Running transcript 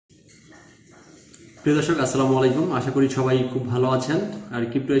প্রিয় দর্শক আসসালামু আলাইকুম। আশা করি সবাই খুব ভালো আছেন। আর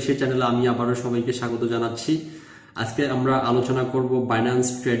ক্রিপ্টো এশিয়া চ্যানেলে আমি আবারও সবাইকে স্বাগত জানাচ্ছি। আজকে আমরা আলোচনা করব বাইন্যান্স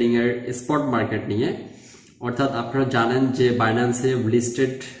ট্রেডিং এর স্পট মার্কেট নিয়ে। অর্থাৎ আপনারা জানেন যে বাইন্যান্সে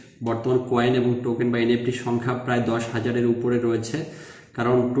লিস্টেড বর্তমান কয়েন এবং টোকেন বা এনএফটি সংখ্যা প্রায় 10,000-এর উপরে রয়েছে।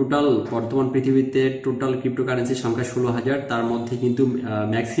 কারণ টোটাল বর্তমান পৃথিবীতে টোটাল ক্রিপ্টোকারেন্সির সংখ্যা 16,000, তার মধ্যে কিন্তু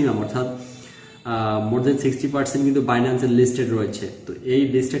ম্যাক্সিমাম অর্থাৎ মোর দেন 60% কিন্তু বাইন্যান্সে লিস্টেড রয়েছে। তো এই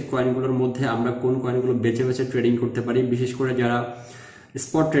লিস্টেড কয়েনগুলোর মধ্যে আমরা কোন কয়েনগুলো বেছে বেছে ট্রেডিং করতে পারি, বিশেষ করে যারা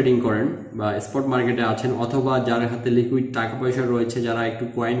স্পট ট্রেডিং করেন বা স্পট মার্কেটে আছেন, অথবা যার হাতে লিকুইড টাকা পয়সা রয়েছে, যারা একটু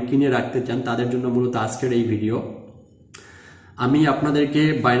কয়েন কিনে রাখতে চান, তাদের জন্য মূলত আজকের এই ভিডিও। আমি আপনাদেরকে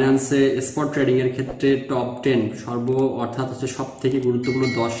বাইন্যান্সে স্পট ট্রেডিং এর ক্ষেত্রে টপ 10 অর্থাৎ হচ্ছে সব থেকে গুরুত্বপূর্ণ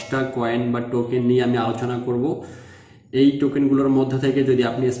 10টা কয়েন বা টোকেন নিয়ে আমি আলোচনা করব। এই টোকেনগুলোর মধ্যে থেকে যদি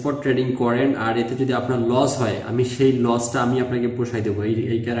আপনি স্পট ট্রেডিং করেন আর এতে যদি আপনার লস হয়, আমি সেই লসটা আমি আপনাকে পোষাই দেবো,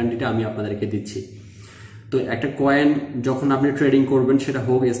 এই গ্যারান্টিটা আমি আপনাদেরকে দিচ্ছি। তো একটা কয়েন যখন আপনি ট্রেডিং করবেন, সেটা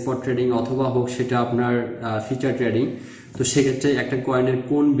হোক স্পট ট্রেডিং অথবা হোক সেটা আপনার ফিউচার ট্রেডিং, তো সেক্ষেত্রে একটা কয়েনের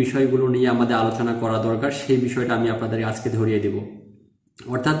কোন বিষয়গুলো নিয়ে আমাদের আলোচনা করা দরকার সেই বিষয়টা আমি আপনাদের আজকে ধরিয়ে দেব।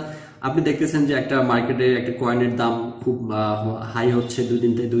 অর্থাৎ আপনি দেখতেছেন যে একটা মার্কেটে একটা কয়েনের দাম খুব হাই হচ্ছে, দুই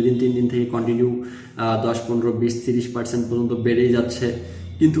দিন 3 দিন থেকে কন্টিনিউ 10, 15, 20, 30% পর্যন্ত বেড়েই যাচ্ছে,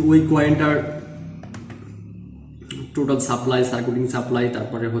 কিন্তু ওই কয়েনটার টোটাল সাপ্লাই, সার্কুলেটিং সাপ্লাই,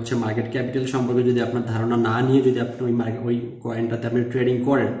 তারপরে হচ্ছে মার্কেট ক্যাপিটাল সম্পর্কে যদি আপনার ধারণা না নিয়ে যদি আপনি ওই কয়েনটাতে আপনি ট্রেডিং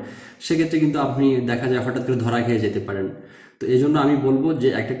করেন, সেক্ষেত্রে কিন্তু আপনি দেখা যায় হঠাৎ করে ধরা খেয়ে যেতে পারেন। তো এই জন্য আমি বলবো যে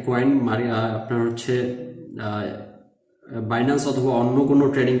একটা কয়েন আপনার হচ্ছে বাইন্যান্স অথবা অন্য কোনো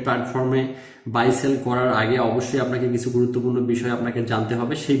ট্রেডিং প্ল্যাটফর্মে বাই সেল করার আগে অবশ্যই আপনাকে কিছু গুরুত্বপূর্ণ বিষয় আপনাকে জানতে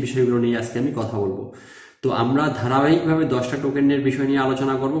হবে। সেই বিষয়গুলো নিয়ে আজকে আমি কথা বলবো। তো আমরা ধারাবাহিকভাবে 10টা টোকেনের বিষয় নিয়ে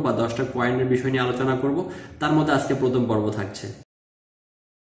আলোচনা করব বা 10টা কয়েনের বিষয় নিয়ে আলোচনা করব। তার মধ্যে আজকে প্রথম পর্ব থাকছে।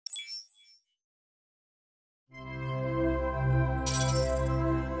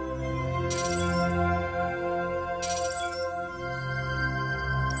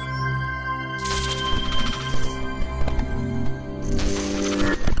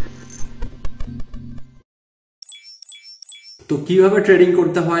 তো কিভাবে ট্রেডিং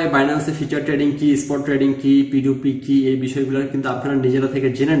করতে হয়, বাইন্যান্সে ফিচার ট্রেডিং কি, স্পট ট্রেডিং কি, P2P কি, এই বিষয়গুলো কিন্তু আপনারা নিজেরা থেকে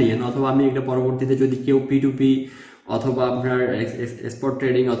জেনে নিন। অথবা আমি একটা পরবর্তীতে যদি কেউ P2P অথবা আপনার স্পট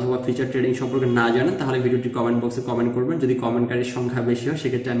ট্রেডিং অথবা ফিচার ট্রেডিং সম্পর্কে না জানেন, তাহলে ভিডিওটি কমেন্ট বক্সে কমেন্ট করবেন। যদি কমেন্টকারীর সংখ্যা বেশি হয়,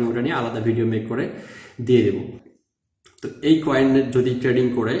 সেক্ষেত্রে আমি ওটা নিয়ে আলাদা ভিডিও মেক করে দিয়ে দেবো। তো এই কয়েনের যদি ট্রেডিং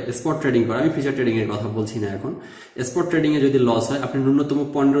করে, স্পট ট্রেডিং করে, আমি ফিচার ট্রেডিং এর কথা বলছি না এখন, স্পট ট্রেডিং এ যদি লস হয়, আপনি ন্যূনতম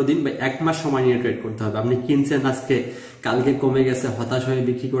 15 দিন বা 1 মাস সময় নিয়ে ট্রেড করতে হবে। আপনি কিনছেন আজকে, কালকে কমে গেছে, হতাশ হয়ে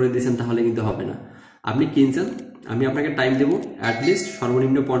বিক্রি করে দিয়েছেন, তাহলে কিন্তু হবে না। আপনি কিনছেন, আমি আপনাকে টাইম দেবো অ্যাটলিস্ট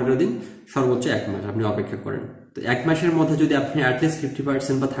সর্বনিম্ন 15 দিন, সর্বোচ্চ 1 মাস আপনি অপেক্ষা করেন। তো 1 মাসের মধ্যে যদি আপনি অ্যাটলিস্ট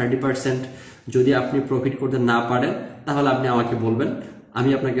 50% বা 30% যদি আপনি প্রফিট করতে না পারেন, তাহলে আপনি আমাকে বলবেন, আমি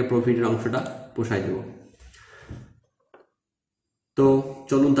আপনাকে প্রফিটের অংশটা পোষাই দেবো। তো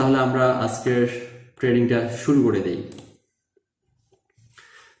চলুন তাহলে আমরা আজকের ট্রেডিংটা শুরু করে দেই।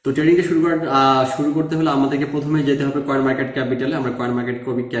 তো ট্রেডিংটা শুরু করতে হলে আমাদেরকে প্রথমে যেতে হবে কয়েন মার্কেট ক্যাপিটালে। আমরা কয়েন মার্কেট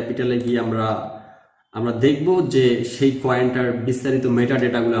ক্যাপিটালে গিয়ে আমরা দেখব যে সেই কয়েনটার বিস্তারিত মেটা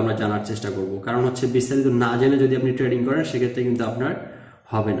ডেটাগুলো আমরা জানার চেষ্টা করব। কারণ হচ্ছে বিস্তারিত না জেনে যদি আপনি ট্রেডিং করেন, সেক্ষেত্রে কিন্তু আপনার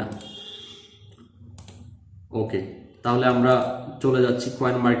হবে না। ওকে, তাহলে আমরা চলে যাচ্ছি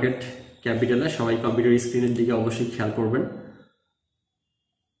কয়েন মার্কেট ক্যাপিটালে। সবাই কম্পিউটার স্ক্রিনের দিকে অবশ্যই খেয়াল করবেন।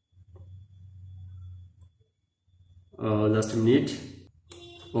 Just minute.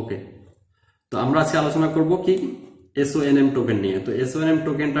 ওকে, তো আমরা আজকে আলোচনা করব কি, SONM টোকেন নিয়ে। তো SONM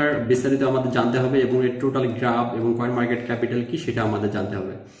টোকেনটার বিস্তারিত আমাদের জানতে হবে এবং এর টোটাল গ্রাফ এবং কয়েন মার্কেট ক্যাপিটাল কি সেটা আমাদের জানতে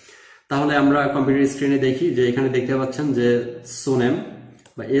হবে। তাহলে আমরা কম্পিউটার স্ক্রিনে দেখি যে এখানে দেখতে পাচ্ছেন যে সোনেম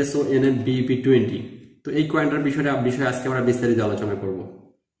বা SONM BEP20। তো এই কয়েনটার বিষয়ে আজকে আমরা বিস্তারিত আলোচনা করব।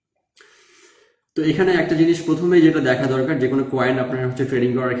 তো এখানে একটা জিনিস প্রথমেই যেটা দেখা দরকার, যে কোনো কয়েন আপনার হচ্ছে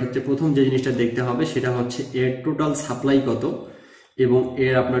ট্রেডিং করার ক্ষেত্রে প্রথম যে জিনিসটা দেখতে হবে সেটা হচ্ছে এর টোটাল সাপ্লাই কত এবং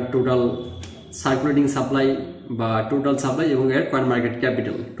এর আপনার টোটাল সার্কুলেটিং সাপ্লাই বা টোটাল সাপ্লাই এবং এর coin market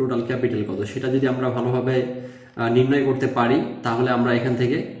capital, total capital কত, সেটা যদি আমরা ভালোভাবে নির্ণয় করতে পারি, তাহলে আমরা এখান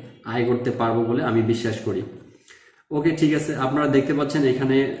থেকে আয় করতে পারবো বলে আমি বিশ্বাস করি। ওকে, ঠিক আছে, আপনারা দেখতে পাচ্ছেন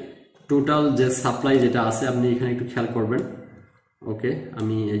এখানে টোটাল যে সাপ্লাই যেটা আছে, আপনি এখানে একটু খেয়াল করবেন। ওকে,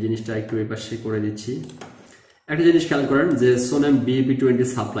 আমি এই জিনিসটা একটু এই পাশে করে দিচ্ছি। একটা জিনিস খেয়াল করেন যে সোনেম BEP20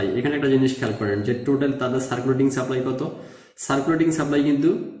 সাপ্লাই, এখানে একটা জিনিস খেয়াল করেন যে টোটাল তাদের সার্কুলেটিং সাপ্লাই কত। সার্কুলেটিং সাপ্লাই কিন্তু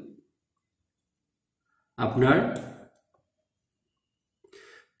আপনার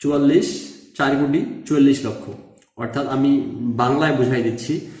 4,40,00,000,000। অর্থাৎ আমি বাংলায় বুঝাই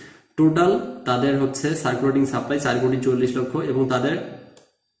দিচ্ছি, টোটাল তাদের হচ্ছে সার্কুলেটিং সাপ্লাই 4,40,00,000,000 এবং তাদের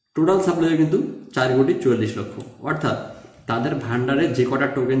টোটাল সাপ্লাই কিন্তু 4,40,00,000। অর্থাৎ তাদের ভান্ডারে যে কটা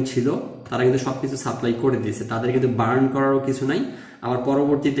টোকেন ছিল তারা কিন্তু সবকিছু সাপ্লাই করে দিয়েছে, তাদের কিন্তু বার্ন করারও কিছু নাই, আবার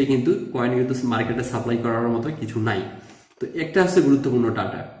পরবর্তীতে কিন্তু কয়েন কিন্তু মার্কেটে সাপ্লাই করার মতো কিছু নাই। তো একটা হচ্ছে গুরুত্বপূর্ণ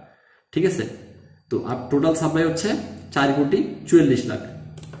ডাটা, ঠিক আছে। তো টোটাল সাপ্লাই হচ্ছে 4,40,00,000।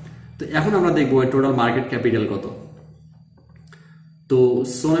 তো এখন আমরা দেখবো টোটাল মার্কেট ক্যাপিটাল কত। তো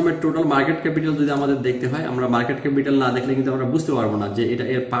সোনামের টোটাল মার্কেট ক্যাপিটাল যদি আমাদের দেখতে হয়, আমরা মার্কেট ক্যাপিটাল না দেখলে কিন্তু আমরা বুঝতে পারবো না যে এটা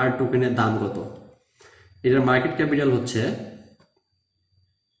এর পার টোকেনের দাম কত। এটার মার্কেট ক্যাপিটাল হচ্ছে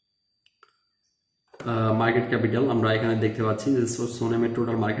মার্কেট ক্যাপিটাল আমরা এখানে দেখতে পাচ্ছি যে সোনামের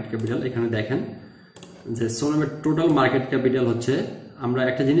টোটাল মার্কেট ক্যাপিটাল। এখানে দেখেন যে সোনামের টোটাল মার্কেট ক্যাপিটাল হচ্ছে, আমরা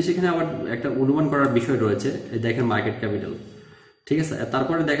একটা জিনিস এখানে আবার একটা অনুমান করার বিষয় রয়েছে, দেখেন মার্কেট ক্যাপিটাল, ঠিক আছে।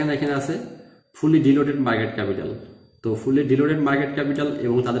 তারপরে দেখেন এখানে আছে ফুলি ডিলোটেড মার্কেট ক্যাপিটাল। তো ফুলি ডিলোটেড মার্কেট ক্যাপিটাল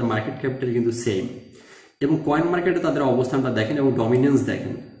এবং তাদের মার্কেট ক্যাপিটাল কিন্তু সেম, এবং কয়েন মার্কেটে তাদের অবস্থানটা দেখেন এবং ডমিনেন্স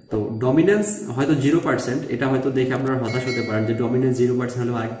দেখেন। তো ডমিনেন্স হয়তো 0%, এটা হয়তো দেখে আপনারা হতাশ হতে পারেন যে ডমিনেন্স 0%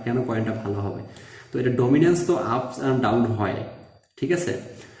 হলে কেন কয়েনটা ভালো হবে। তো এটা ডমিনেন্স তো আপস অ্যান্ড ডাউন হয়, ঠিক আছে।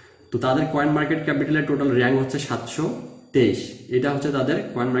 তো তাদের কয়েন মার্কেট ক্যাপিটালের টোটাল র্যাঙ্ক হচ্ছে 723। এটা হচ্ছে তাদের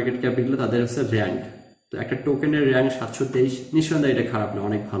কয়েন মার্কেট ক্যাপিটালে তাদের হচ্ছে র্যাঙ্ক। তো একটা টোকেনের র্যাঙ্ক 723, নিঃসন্দেহে এটা খারাপ না,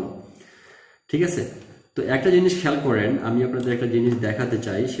 অনেক ভালো, ঠিক আছে। তো একটা জিনিস খেয়াল করেন, আমি আপনাদের একটা জিনিস দেখাতে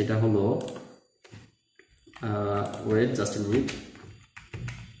চাই, সেটা হলো ওয়েট জাস্ট এ মিনিট।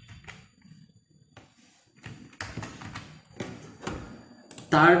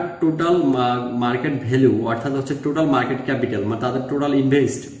 তার টোটাল মার্কেট ভ্যালু অর্থাৎ হচ্ছে টোটাল মার্কেট ক্যাপিটাল, মানে তাদের টোটাল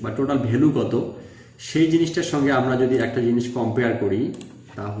ইনভেস্ট বা টোটাল ভ্যালু কত, সেই জিনিসটার সঙ্গে আমরা যদি একটা জিনিস কম্পেয়ার করি,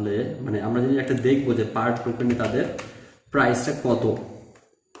 তাহলে মানে আমরা যদি একটা দেখবো যে পার টোকেনে তাদের প্রাইসটা কত,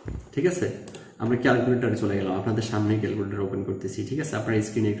 ঠিক আছে। আমরা ক্যালকুলেটারে চলে গেলাম, আপনাদের সামনে ক্যালকুলেটার ওপেন করতেছি, ঠিক আছে। আপনারা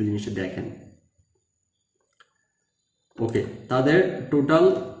স্ক্রিনে একটু জিনিসটা দেখেন। ওকে, তাদের টোটাল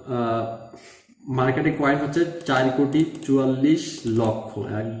মার্কেটে কয়েন হচ্ছে 4,44,00,000,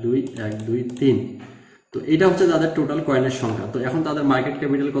 1,2,1,2,3। তো এটা হচ্ছে তাদের টোটাল কয়েনের সংখ্যা। তো এখন তাদের মার্কেট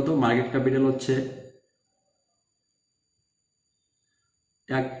ক্যাপিটাল কত? মার্কেট ক্যাপিটাল হচ্ছে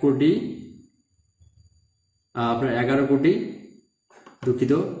 1 কোটি, আপনার 11 কোটি,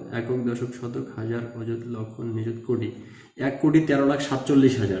 দুঃখিত, একক দশক শতক হাজার অযুত লক্ষ নিযুত কোটি,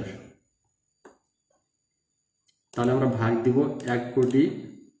 1,13,47,000। তাহলে আমরা ভাগ দিব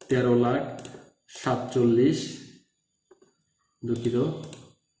 1,13,47,000, দুঃখিত,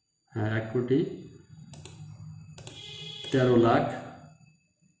 হ্যাঁ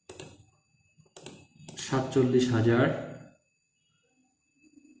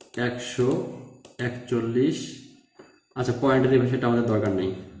আচ্ছা, পয়েন্টের এই বিষয়টা আমাদের দরকার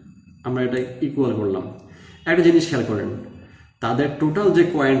নেই, আমরা এটা ইকুয়াল করলাম। একটা জিনিস খেয়াল করেন, তাদের টোটাল যে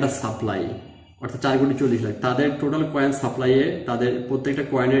কয়েনটা সাপ্লাই অর্থাৎ 4,40,00,000, তাদের টোটাল কয়েন সাপ্লাইয়ে তাদের প্রত্যেকটা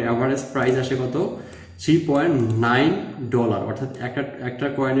কয়েনের অ্যাভারেজ প্রাইস আসে কত? $3.9, অর্থাৎ একটা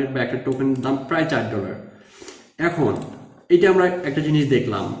কয়েনের বা একটা টোকেনের দাম প্রায় $4। এখন এইটা আমরা একটা জিনিস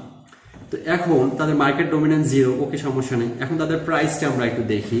দেখলাম। তো এখন তাদের মার্কেট ডমিনেন্স 0, ওকে, সমস্যা নেই। এখন তাদের প্রাইসটা আমরা একটু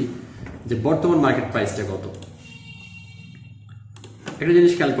দেখি যে বর্তমান মার্কেট প্রাইসটা কত। একটা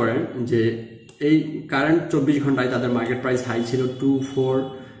জিনিস খেয়াল করেন যে এই কারেন্ট 24 ঘন্টায় তাদের মার্কেট প্রাইস হাই ছিল 24,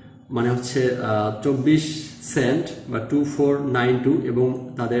 মানে হচ্ছে 24 সেন্ট বা 2492, এবং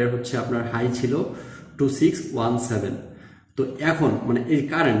তাদের হচ্ছে আপনার হাই ছিল 2617। তো এখন মানে এই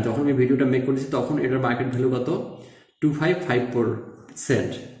কারেন্ট যখন আমি ভিডিওটা মেক করেছি তখন এটার মার্কেট ভ্যালু কত? 2554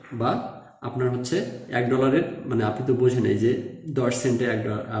 সেন্ট, বা আপনার হচ্ছে $1, মানে আপনি তো বোঝেন এই যে 10 সেন্টে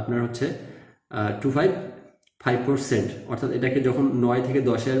 $1, আপনার হচ্ছে 2554 সেন্ট, অর্থাৎ এটাকে যখন 9 থেকে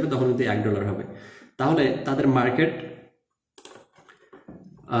 10 আসবে তখন কিন্তু $1 হবে। তাহলে তাদের মার্কেট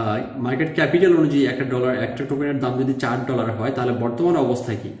ক্যাপিটাল অনুযায়ী একটা টোকেনের দাম যদি $4 হয়, তাহলে বর্তমান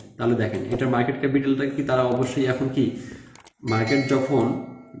অবস্থায় কি? তাহলে দেখেন এটার মার্কেট ক্যাপিটালটা কি, তারা অবশ্যই এখন কি মার্কেট যখন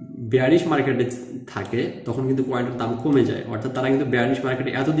বেয়ারিশ মার্কেটে থাকে তখন কিন্তু কয়েনটার দাম কমে যায়, অর্থাৎ তারা কিন্তু বেয়ারিশ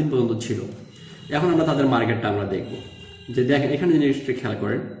মার্কেটে এতদিন পর্যন্ত ছিল। এখন আমরা তাদের মার্কেটটা আমরা দেখব, যে দেখেন এখানে জিনিসটা খেয়াল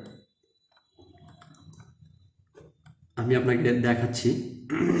করেন, আমি আপনাকে দেখাচ্ছি।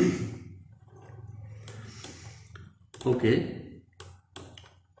 ওকে,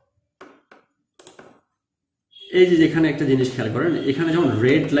 এই যে যেখানে একটা জিনিস খেয়াল করেন, এখানে যখন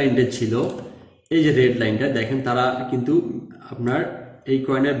রেড লাইনটা ছিল, এই যে রেড লাইনটা দেখেন, তারা কিন্তু আপনার এই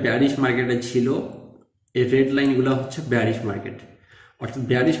কয়েনের বেয়ারিশ মার্কেটে ছিল। এই রেড লাইনগুলো হচ্ছে বেয়ারিশ মার্কেট, অর্থাৎ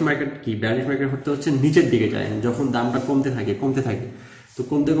বেয়ারিশ মার্কেট কি? বেয়ারিশ মার্কেট হচ্ছে নিচের দিকে যায়, যখন দামটা কমতে থাকে তো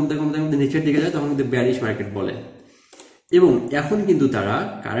কমতে কমতে কমতে কমতে নিচের দিকে যায়, তখন কিন্তু বেয়ারিশ মার্কেট বলে। এবং এখন কিন্তু তারা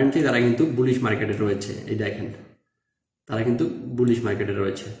কিন্তু বুলিশ মার্কেটে রয়েছে। এই দেখেন, তারা কিন্তু বুলিশ মার্কেটে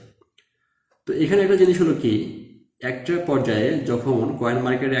রয়েছে। তো এখানে একটা জিনিস হলো কি, একটা পর্যায়ে যখন কয়েন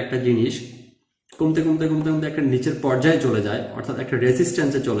মার্কেটে একটা জিনিস কমতে কমতে কমতে কমতে একটা নিচের পর্যায়ে চলে যায়, অর্থাৎ একটা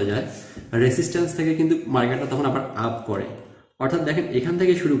রেসিস্ট্যান্সে চলে যায়, রেসিস্ট্যান্স থেকে কিন্তু মার্কেটটা তখন আবার আপ করে। অর্থাৎ দেখেন এখান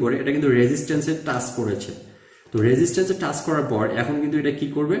থেকে শুরু করে এটা কিন্তু রেজিস্ট্যান্সে টাচ করেছে। তো রেজিস্ট্যান্সে টাচ করার পর এখন কিন্তু এটা কি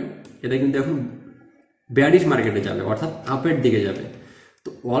করবে, এটা কিন্তু এখন বেয়ারিশ মার্কেটে যাবে, অর্থাৎ আপের দিকে যাবে। তো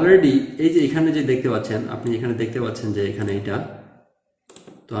অলরেডি এই যে এখানে যে দেখতে পাচ্ছেন, আপনি এখানে দেখতে পাচ্ছেন যে এখানে এটা,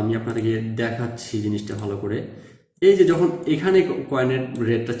 তো আমি আপনাদেরকে দেখাচ্ছি জিনিসটা ভালো করে। এই যে যখন এখানে কয়েনের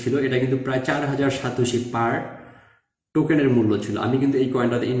রেটটা ছিল, এটা কিন্তু প্রায় 4000 সাতোশি পার টোকেনের মূল্য ছিল। আমি কিন্তু এই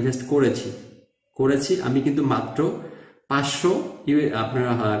কয়েনটাতে ইনভেস্ট করেছি আমি কিন্তু মাত্র 500 আপনার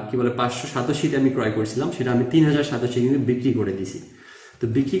কি বলে 500 সাতোশিতে আমি ক্রয় করেছিলাম, সেটা আমি 3000 সাতোশি কিন্তু বিক্রি করে দিছি। তো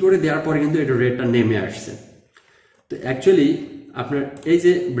বিক্রি করে দেওয়ার পরে কিন্তু এটা রেটটা নেমে আসছে। তো অ্যাকচুয়ালি আপনার এই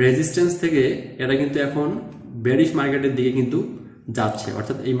যে রেজিস্ট্যান্স থেকে এটা কিন্তু এখন বেয়ারিশ মার্কেটের দিকে কিন্তু যাচ্ছে,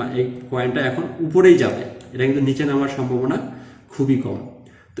 অর্থাৎ এই কয়েনটা এখন উপরেই যাবে, এটা কিন্তু নিচে নামার সম্ভাবনা খুবই কম।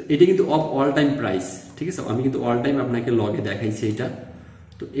 তো এটা কিন্তু অফ অল টাইম প্রাইস, ঠিক আছে, আমি কিন্তু অল টাইম আপনাকে লগে দেখাইছি এটা।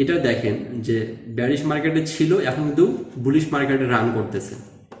 তো এটা দেখেন যে বেয়ারিশ মার্কেটে ছিল, এখন কিন্তু বুলিশ মার্কেটে রান করতেছে।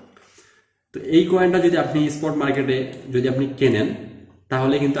 তো এই কয়েনটা যদি আপনি স্পট মার্কেটে যদি আপনি কেনেন,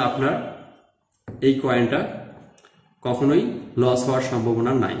 তাহলে কিন্তু আপনার এই কয়েনটা কখনোই লস হওয়ার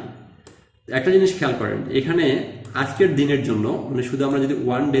সম্ভাবনা নাই। একটা জিনিস খেয়াল করেন, এখানে আজকের দিনের জন্য মানে শুধু আমরা যদি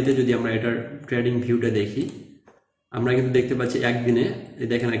ওয়ান ডেতে যদি আমরা এটার ট্রেডিং ভিউটা দেখি, আমরা কিন্তু দেখতে পাচ্ছি একদিনে, এই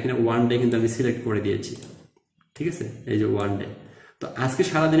দেখেন এখানে ওয়ান ডে কিন্তু আমি সিলেক্ট করে দিয়েছি, ঠিক আছে, এই যে ওয়ান ডে। তো আজকে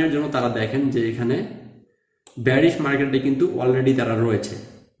সারাদিনের জন্য তারা দেখেন যে এখানে বেয়ারিশ মার্কেটে কিন্তু অলরেডি তারা রয়েছে,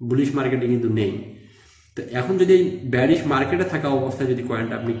 বুলিশ মার্কেটে কিন্তু নেই। তো এখন যদি এই বেয়ারিশ মার্কেটে থাকা অবস্থায় যদি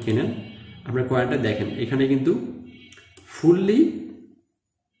কয়েনটা আপনি কেনেন, আপনার কয়েনটা দেখেন এখানে কিন্তু ফুললি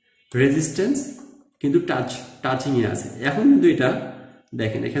রেজিস্ট্যান্স কিন্তু টাচিংয়ে আছে। এখন কিন্তু এটা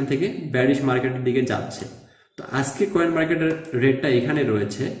দেখেন এখান থেকে বেয়ারিশ মার্কেটের দিকে যাচ্ছে। তো আজকে কয়েন মার্কেটের রেটটা এখানে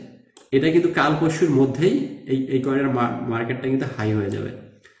রয়েছে, এটা কিন্তু কাল পরশুর মধ্যেই এই কয়েনের মার্কেটটা কিন্তু হাই হয়ে যাবে,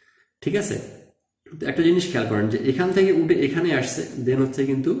 ঠিক আছে। তো একটা জিনিস খেয়াল করেন যে এখান থেকে উঠে এখানে আসছে, দেন হচ্ছে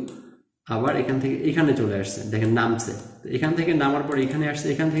কিন্তু আবার এখান থেকে এখানে চলে আসছে, দেখেন নামছে। তো এখান থেকে নামার পর এখানে আসছে,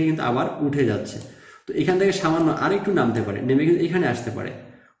 এখান থেকে কিন্তু আবার উঠে যাচ্ছে। তো এখান থেকে সামান্য আরেকটু নামতে পারে, নেমে কিন্তু এখানে আসতে পারে।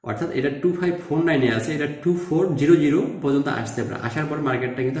 অর্থাৎ এটা 2549-এ আছে, এটা 2400 পর্যন্ত আসতে পারে, আসার পর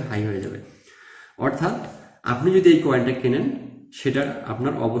মার্কেটটা কিন্তু হাই হয়ে যাবে। অর্থাৎ আপনি যদি এই কয়েনটা কেনেন, সেটা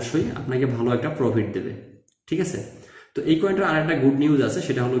আপনার অবশ্যই আপনাকে ভালো একটা প্রফিট দেবে, ঠিক আছে। তো এই কয়েনটার আর একটা গুড নিউজ আছে,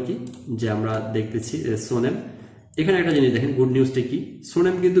 সেটা হলো কি যে আমরা দেখতেছি সোনেম, এখানে একটা জিনিস দেখেন গুড নিউজটা কি,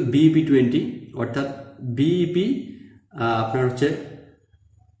 সোনেম কিন্তু বিইপি 20, অর্থাৎ বিইপি আপনার হচ্ছে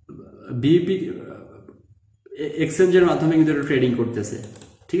বিইপি এক্সচেঞ্জের মাধ্যমে কিন্তু এটা ট্রেডিং করতেছে,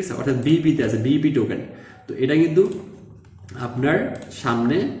 ঠিক আছে, অর্থাৎ বিইপিতে আছে, বিইপি টোকেন। তো এটা কিন্তু আপনার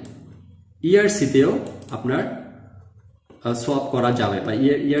সামনে ইআরসিতেও আপনার সোয়াপ করা যাবে, বা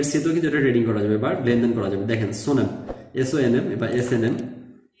ইআরসিতেও কিন্তু এটা ট্রেডিং করা যাবে বা লেনদেন করা যাবে। দেখেন সোনেম, SONM বা SNM,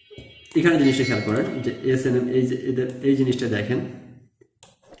 এখানে জিনিসটা খেয়াল করেন যে SNM, এই যে এদের এই জিনিসটা দেখেন,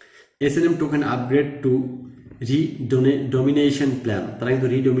 SNM token upgrade two রিডোমিনেশন plan, তারা কিন্তু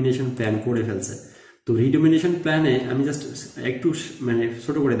রিডোমিনেশন প্ল্যান করে ফেলছে। তো রিডোমিনেশন প্ল্যানে আমি জাস্ট একটু মানে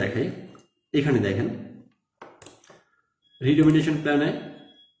ছোট করে দেখাই, এখানে দেখেন রিডোমিনেশন প্ল্যানে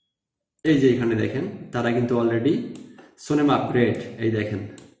এই যে এখানে দেখেন তারা কিন্তু অলরেডি সোনেম আপগ্রেড, এই দেখেন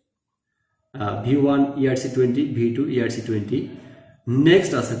V1 ERC20, V2 ERC20,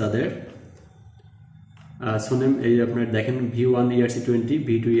 next আছে তাদের সোনেম, এই আপনার দেখেন V1 ERC20,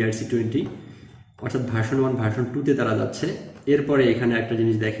 V2 ERC20, অর্থাৎ ভার্সন 1 ভার্সন 2-তে তারা যাচ্ছে। এরপরে এখানে একটা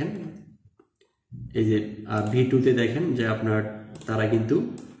জিনিস দেখেন, এই যে V2-তে দেখেন যে আপনার তারা কিন্তু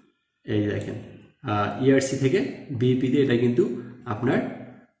এই দেখেন ERC থেকে বিইপিতে এটা কিন্তু আপনার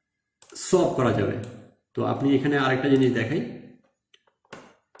সোয়াপ করা যাবে। তো আপনি এখানে আরেকটা জিনিস দেখাই,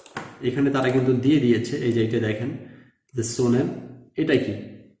 এখানে তারা কিন্তু দিয়ে দিয়েছে, এই যে এটা দেখেন যে সোনেম, এটা কি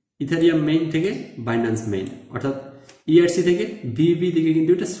ইথারিয়াম মেইন থেকে বাইন্যান্স মেইন, অর্থাৎ ইআরসি থেকে বিইপি থেকে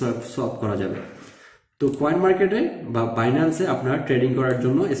কিন্তু এটা সোয়াপ করা যাবে। তো কয়েন মার্কেটে বা বাইন্যান্সে আপনার ট্রেডিং করার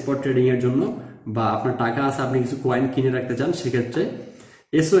জন্য, স্পট ট্রেডিং এর জন্য, বা আপনার টাকা আছে আপনি কিছু কয়েন কিনে রাখতে চান, সেক্ষেত্রে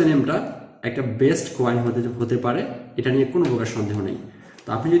SONMটা একটা বেস্ট কয়েন হতে পারে, এটা নিয়ে কোনো প্রকার সন্দেহ নেই। তো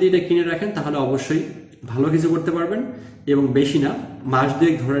আপনি যদি এটা কিনে রাখেন তাহলে অবশ্যই ভালো কিছু করতে পারবেন, এবং বেশি না মাস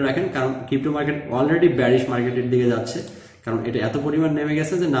দুয়েক ধরে রাখেন, কারণ ক্রিপ্টো মার্কেট অলরেডি ব্যারিশ মার্কেটের দিকে যাচ্ছে, কারণ এটা এত পরিমাণ নেমে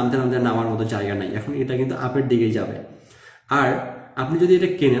গেছে যে নামতে নামতে নামার মতো জায়গা নাই, এখন এটা কিন্তু আপের দিকেই যাবে। আর আপনি যদি এটা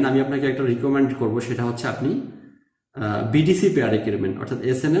কেনেন, আমি আপনাকে একটা রিকমেন্ড করব, সেটা হচ্ছে আপনি বিটিসি পেয়ারে কিনবেন, অর্থাৎ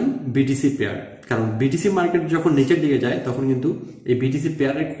SNM বিটিসি পেয়ার, কারণ বিটিসি মার্কেট যখন নিচের দিকে যায় তখন কিন্তু এই বিটিসি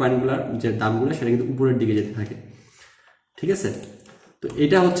পেয়ারের কয়েনগুলোর যে দামগুলো সেটা কিন্তু উপরের দিকে যেতে থাকে, ঠিক আছে। তো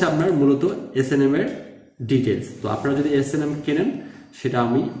এটা হচ্ছে আপনার মূলত SNM এর ডিটেলস। তো আপনারা যদি এসএনএম কেনেন সেটা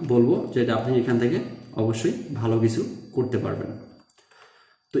আমি বলবো যে এটা আপনি এখান থেকে অবশ্যই ভালো কিছু করতে পারবেন।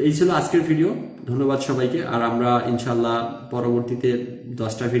 তো এই ছিল আজকের ভিডিও, ধন্যবাদ সবাইকে। আর আমরা ইনশাল্লাহ পরবর্তীতে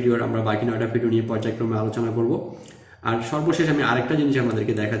 10টা ভিডিওর আমরা বাকি 9টা ভিডিও নিয়ে পর্যায়ক্রমে আলোচনা করব। আর সর্বশেষ আমি আরেকটা জিনিস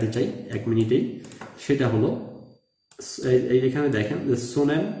আপনাদেরকে দেখাতে চাই 1 মিনিটেই, সেটা হলো এখানে দেখেন যে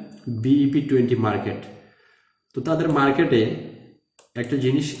সোনেম BEP20 মার্কেট। তো তাদের মার্কেটে একটা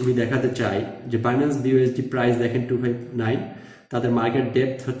জিনিস আমি দেখাতে চাই যে বাইন্যান্স BUSD প্রাইস দেখেন 259, তাদের মার্কেট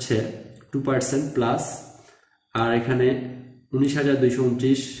ডেপথ হচ্ছে 2% প্লাস, আর এখানে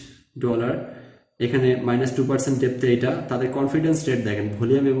 $19,229, এখানে -2% ডেপথে এটা। তাদের কনফিডেন্স রেট দেখেন,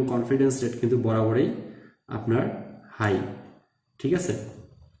 ভলিউম এবং কনফিডেন্স রেট কিন্তু বরাবরই আপনার হাই, ঠিক আছে।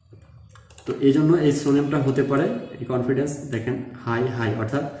 তো এই জন্য এই সোনেমটা হতে পারে, এই কনফিডেন্স দেখেন হাই,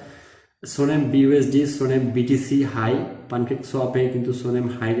 অর্থাৎ সোনেম BUSD, সোনেম BTC হাই, পানকেক সোয়াপে কিন্তু সোনেম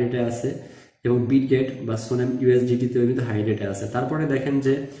হাই রেটে আছে, এবং বিটগেট বা সোনেম USDT তেও কিন্তু হাই রেটে আছে। তারপরে দেখেন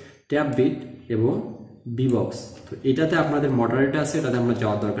যে ট্যাপ বিট এবং বিবক্স, তো এটাতে আপনাদের মডারেটে আছে, এটাতে আমরা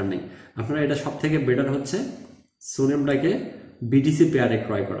যাওয়ার দরকার নেই। আপনারা এটা সব থেকে বেটার হচ্ছে সোনেমটাকে BTC পেয়ারে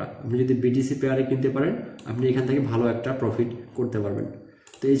ক্রয় করা। আপনি যদি BTC পেয়ারে কিনতে পারেন আপনি এখান থেকে ভালো একটা প্রফিট করতে পারবেন।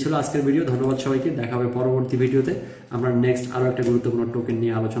 তো এই ছিল আজকের ভিডিও, ধন্যবাদ সবাইকে। দেখা হবে পরবর্তী ভিডিওতে, আমরা নেক্সট আরও একটা গুরুত্বপূর্ণ টোকেন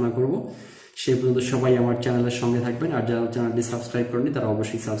নিয়ে আলোচনা করব। সেই পর্যন্ত সবাই আমার চ্যানেলের সঙ্গে থাকবেন, আর যারা চ্যানেলটি সাবস্ক্রাইব করেনি তারা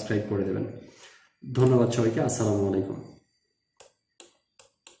অবশ্যই সাবস্ক্রাইব করে দেবেন। ধন্যবাদ সবাইকে, আসসালামু আলাইকুম।